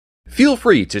Feel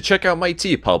free to check out my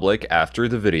TeePublic after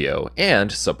the video,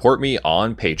 and support me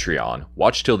on Patreon.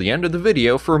 Watch till the end of the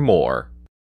video for more.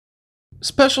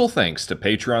 Special thanks to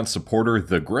Patreon supporter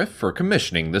The Griff for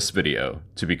commissioning this video.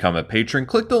 To become a patron,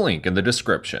 click the link in the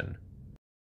description.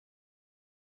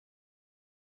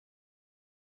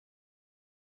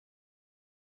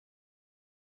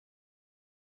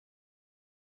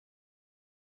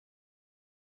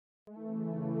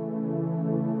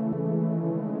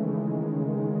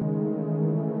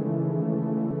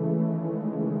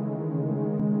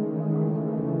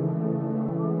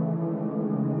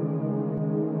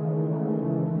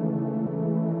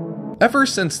 Ever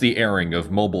since the airing of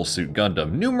Mobile Suit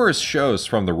Gundam, numerous shows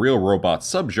from the real robot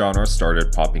subgenre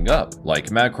started popping up,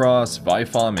 like Macross,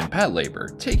 Vifam, and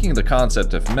Patlabor, taking the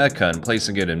concept of Mecha and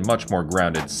placing it in much more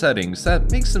grounded settings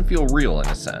that makes them feel real in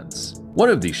a sense. One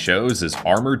of these shows is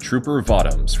Armored Trooper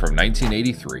VOTOMS from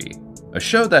 1983, a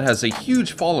show that has a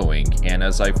huge following, and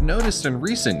as I've noticed in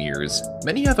recent years,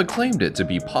 many have acclaimed it to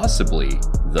be possibly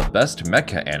the best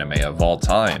mecha anime of all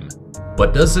time.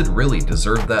 But does it really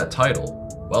deserve that title?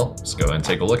 Well, let's go and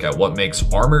take a look at what makes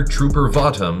Armored Trooper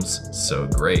VOTOMS so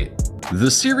great.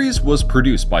 The series was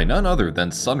produced by none other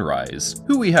than Sunrise,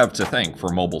 who we have to thank for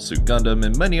Mobile Suit Gundam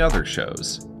and many other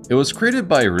shows. It was created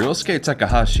by Ryosuke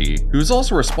Takahashi, who is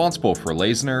also responsible for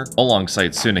Leisner,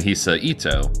 alongside Tsunehisa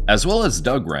Ito, as well as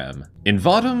Doug Ram. In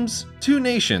VOTOMS, two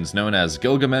nations known as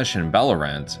Gilgamesh and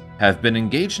Balarant have been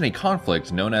engaged in a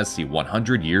conflict known as the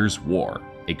 100 Years' War.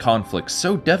 A conflict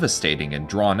so devastating and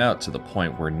drawn out to the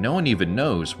point where no one even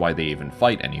knows why they even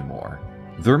fight anymore.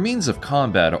 Their means of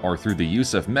combat are through the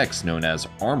use of mechs known as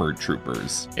armored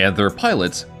troopers, and their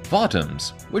pilots,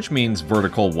 VOTOMs, which means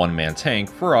vertical one-man tank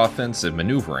for offensive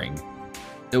maneuvering.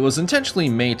 It was intentionally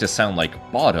made to sound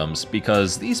like bottoms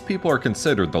because these people are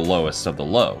considered the lowest of the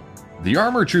low. The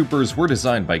armored troopers were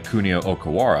designed by Kunio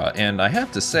Okawara, and I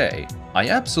have to say, I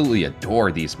absolutely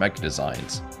adore these mech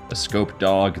designs. The Scope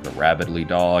Dog, the Rabbidly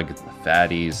Dog, the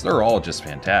Fatties, they're all just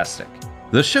fantastic.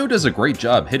 The show does a great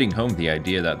job hitting home the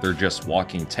idea that they're just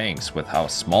walking tanks with how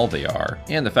small they are,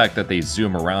 and the fact that they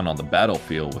zoom around on the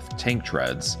battlefield with tank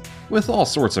treads, with all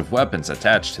sorts of weapons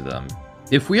attached to them.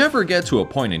 If we ever get to a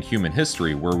point in human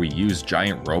history where we use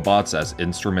giant robots as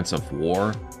instruments of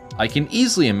war, I can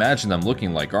easily imagine them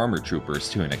looking like armored troopers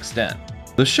to an extent.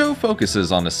 The show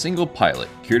focuses on a single pilot,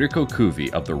 Kiriko Kuvi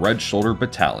of the Red Shoulder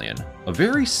Battalion, a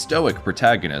very stoic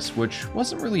protagonist which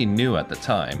wasn't really new at the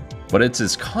time, but it's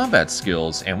his combat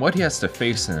skills and what he has to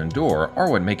face and endure are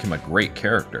what make him a great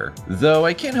character, though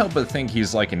I can't help but think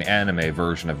he's like an anime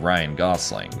version of Ryan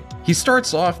Gosling. He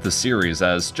starts off the series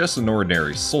as just an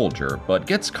ordinary soldier, but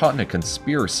gets caught in a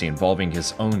conspiracy involving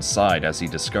his own side as he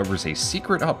discovers a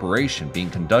secret operation being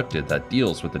conducted that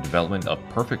deals with the development of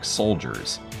perfect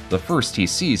soldiers, the first he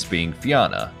sees being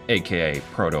Fianna, aka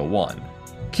Proto-1.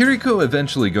 Kiriko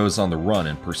eventually goes on the run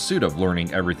in pursuit of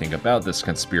learning everything about this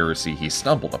conspiracy he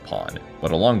stumbled upon,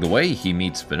 but along the way he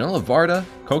meets Vanilla Varda,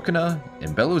 Kokona,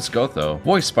 and Belus Gotho,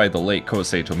 voiced by the late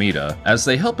Kosei Tomita, as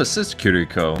they help assist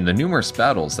Kiriko in the numerous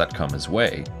battles that come his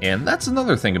way. And that's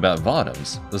another thing about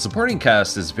VOTOMS. The supporting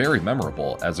cast is very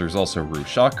memorable, as there's also Ru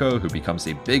Shako, who becomes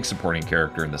a big supporting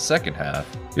character in the second half,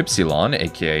 Ypsilon,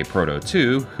 aka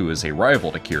Proto-2, who is a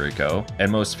rival to Kiriko,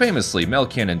 and most famously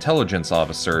Melkian intelligence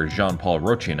officer Jean-Paul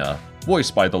Rochina,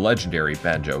 voiced by the legendary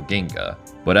Banjo Ginga.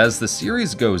 But as the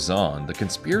series goes on, the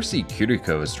conspiracy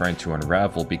Kiriko is trying to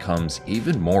unravel becomes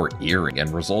even more eerie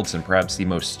and results in perhaps the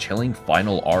most chilling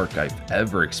final arc I've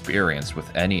ever experienced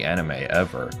with any anime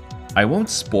ever. I won't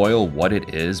spoil what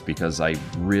it is because I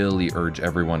really urge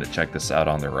everyone to check this out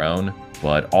on their own,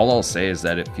 but all I'll say is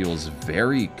that it feels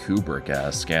very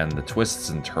Kubrick-esque and the twists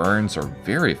and turns are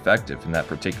very effective in that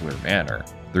particular manner.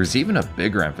 There's even a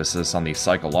bigger emphasis on the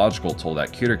psychological toll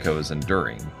that Kiriko is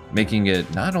enduring, making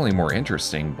it not only more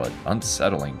interesting, but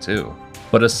unsettling too.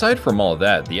 But aside from all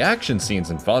that, the action scenes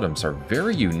in VOTOMS are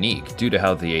very unique due to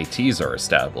how the ATs are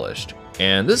established.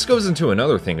 And this goes into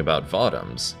another thing about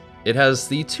VOTOMS. It has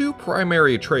the two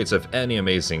primary traits of any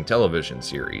amazing television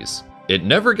series. It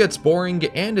never gets boring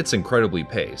and it's incredibly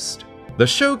paced. The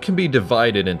show can be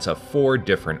divided into 4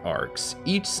 different arcs,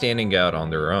 each standing out on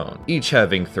their own, each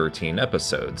having 13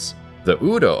 episodes. The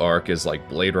Udo arc is like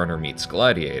Blade Runner meets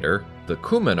Gladiator, the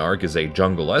Kuman arc is a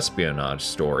jungle espionage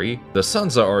story, the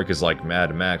Sansa arc is like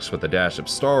Mad Max with a dash of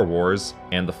Star Wars,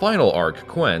 and the final arc,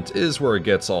 Quent, is where it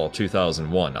gets all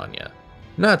 2001 on ya.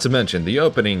 Not to mention, the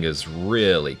opening is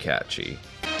really catchy.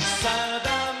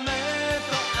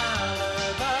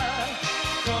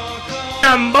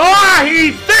 And boy,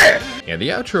 he's there! And the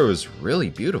outro is really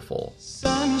beautiful.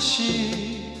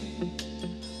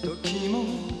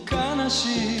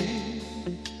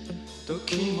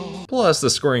 Plus, the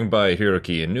scoring by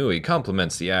Hiroki Inui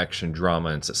complements the action, drama,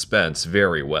 and suspense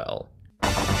very well.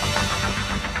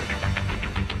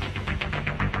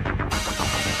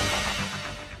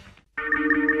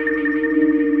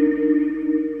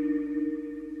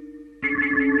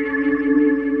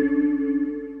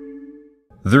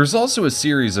 There's also a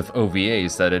series of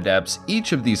OVAs that adapts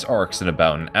each of these arcs in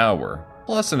about an hour,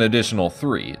 plus an additional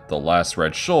 3, The Last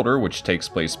Red Shoulder, which takes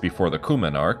place before the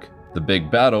Kumen arc, The Big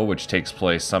Battle, which takes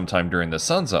place sometime during the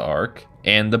Sanza arc,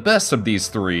 and the best of these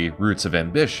 3, Roots of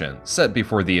Ambition, set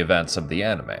before the events of the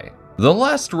anime. The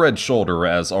Last Red Shoulder,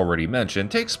 as already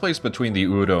mentioned, takes place between the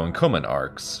Udo and Kumen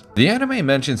arcs. The anime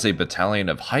mentions a battalion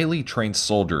of highly trained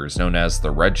soldiers known as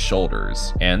the Red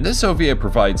Shoulders, and this OVA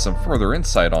provides some further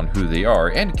insight on who they are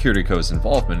and Kiriko's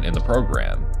involvement in the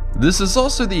program. This is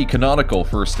also the canonical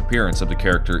first appearance of the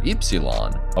character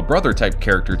Ypsilon, a brother-type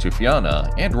character to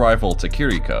Fiona and rival to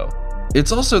Kiriko.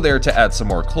 It's also there to add some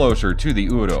more closure to the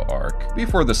Udo arc,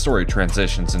 before the story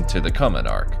transitions into the Kumen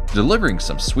arc, delivering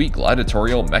some sweet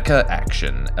gladiatorial mecha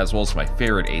action, as well as my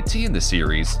favorite AT in the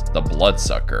series, the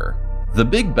Bloodsucker. The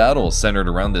big battle is centered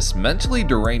around this mentally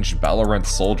deranged Balarent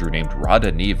soldier named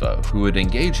Rada Neva, who would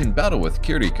engage in battle with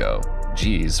Kiriko.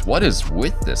 Geez, what is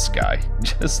with this guy?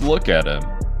 Just look at him.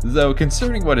 Though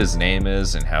considering what his name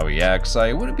is and how he acts,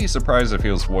 I wouldn't be surprised if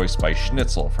he was voiced by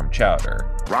Schnitzel from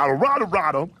Chowder. Rada, rada,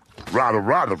 rada. Rada,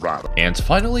 rada, rada. And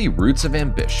finally, Roots of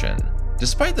Ambition.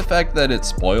 Despite the fact that it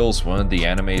spoils one of the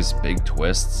anime's big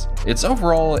twists, it's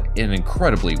overall an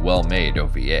incredibly well-made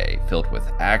OVA, filled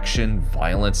with action,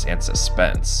 violence, and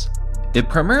suspense. It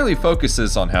primarily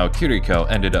focuses on how Kiriko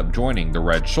ended up joining the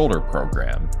Red Shoulder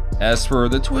program. As for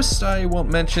the twists I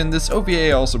won't mention, this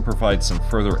OVA also provides some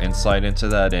further insight into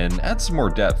that and adds some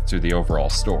more depth to the overall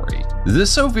story.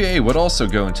 This OVA would also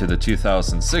go into the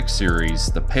 2006 series,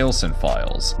 The Paleson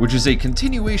Files, which is a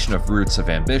continuation of Roots of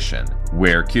Ambition,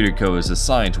 where Kiriko is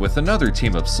assigned with another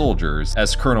team of soldiers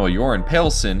as Colonel Joran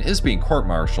Paleson is being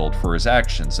court-martialed for his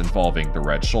actions involving the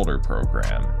Red Shoulder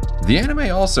program. The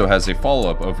anime also has a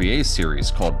follow-up OVA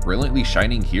series called Brilliantly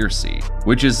Shining Hearsay,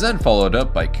 which is then followed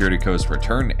up by Kiriko's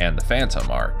return and the Phantom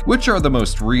arc, which are the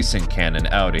most recent canon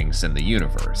outings in the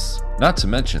universe. Not to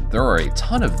mention, there are a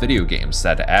ton of video games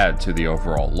that add to the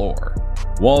overall lore.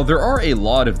 While there are a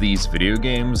lot of these video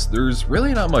games, there's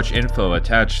really not much info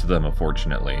attached to them,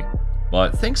 unfortunately.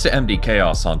 But thanks to MD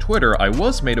Chaos on Twitter, I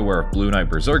was made aware of Blue Knight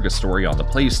Berserker Story on the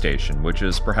PlayStation, which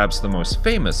is perhaps the most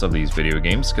famous of these video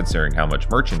games considering how much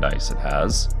merchandise it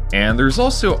has. And there's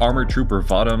also Armored Trooper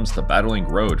VOTOMS The Battling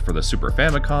Road for the Super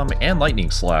Famicom and Lightning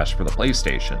Slash for the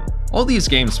PlayStation. All these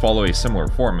games follow a similar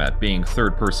format, being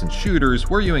third-person shooters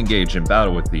where you engage in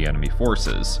battle with the enemy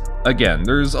forces. Again,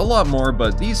 there's a lot more,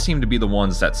 but these seem to be the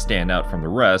ones that stand out from the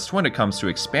rest when it comes to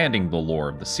expanding the lore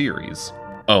of the series.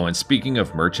 Oh, and speaking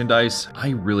of merchandise, I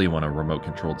really want a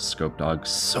remote-controlled Scope Dog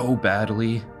so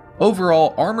badly.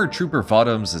 Overall, Armored Trooper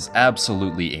VOTOMS is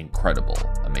absolutely incredible.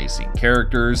 Amazing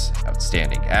characters,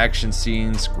 outstanding action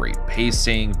scenes, great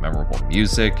pacing, memorable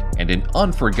music, and an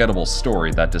unforgettable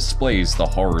story that displays the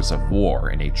horrors of war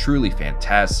in a truly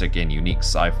fantastic and unique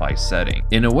sci-fi setting,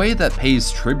 in a way that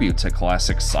pays tribute to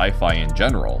classic sci-fi in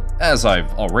general, as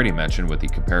I've already mentioned with the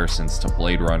comparisons to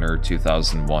Blade Runner,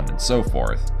 2001, and so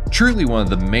forth. Truly one of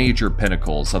the major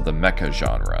pinnacles of the mecha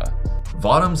genre.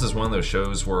 VOTOMS is one of those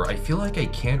shows where I feel like I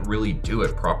can't really do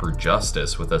it proper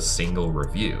justice with a single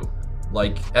review.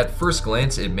 Like, at first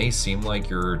glance it may seem like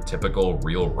your typical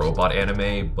real robot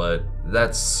anime, but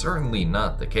that's certainly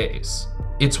not the case.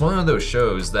 It's one of those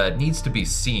shows that needs to be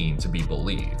seen to be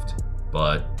believed.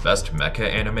 But best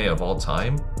mecha anime of all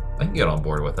time? I can get on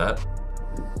board with that.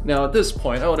 Now at this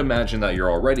point, I would imagine that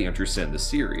you're already interested in the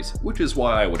series, which is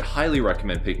why I would highly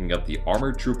recommend picking up the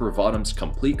Armored Trooper VOTOMS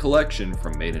Complete Collection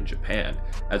from Made in Japan,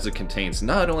 as it contains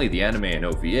not only the anime and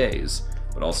OVAs,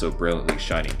 but also Brilliantly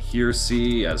Shining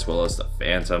Hearsay, as well as the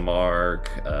Phantom arc,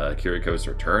 Kiriko's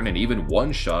Return, and even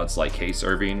one-shots like Case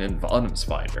Irving and VOTOMS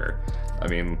Finder. I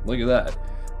mean, look at that.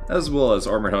 As well as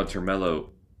Armored Hunter Mellow.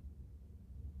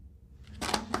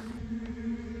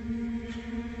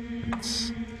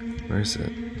 Where is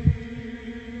it?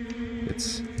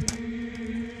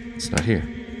 It's not here.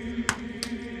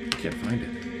 I can't find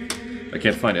it. I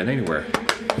can't find it anywhere.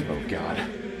 Oh god.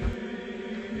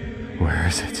 Where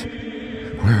is it?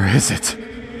 Where is it?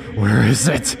 Where is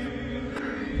it?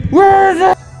 Where is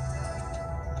it?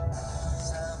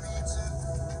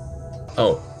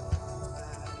 Oh.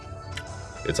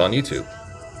 It's on YouTube.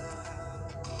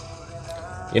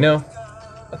 You know,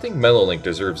 I think Mellow Link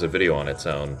deserves a video on its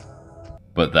own.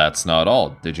 But that's not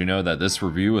all. Did you know that this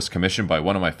review was commissioned by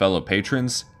one of my fellow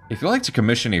patrons, If you'd like to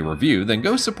commission a review, then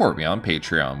go support me on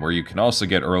Patreon, where you can also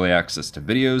get early access to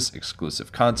videos,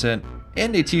 exclusive content,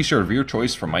 and a t-shirt of your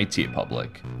choice from my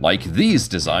TeePublic, like these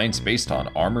designs based on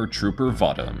Armored Trooper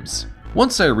VOTOMS.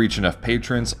 Once I reach enough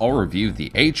patrons, I'll review the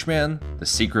H-Man, the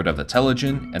Secret of the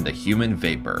Telegen, and the Human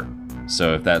Vapor.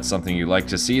 So if that's something you'd like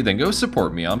to see, then go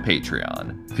support me on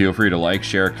Patreon. Feel free to like,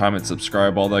 share, comment,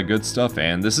 subscribe, all that good stuff,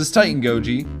 and this is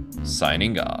TitanGoji,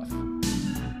 signing off.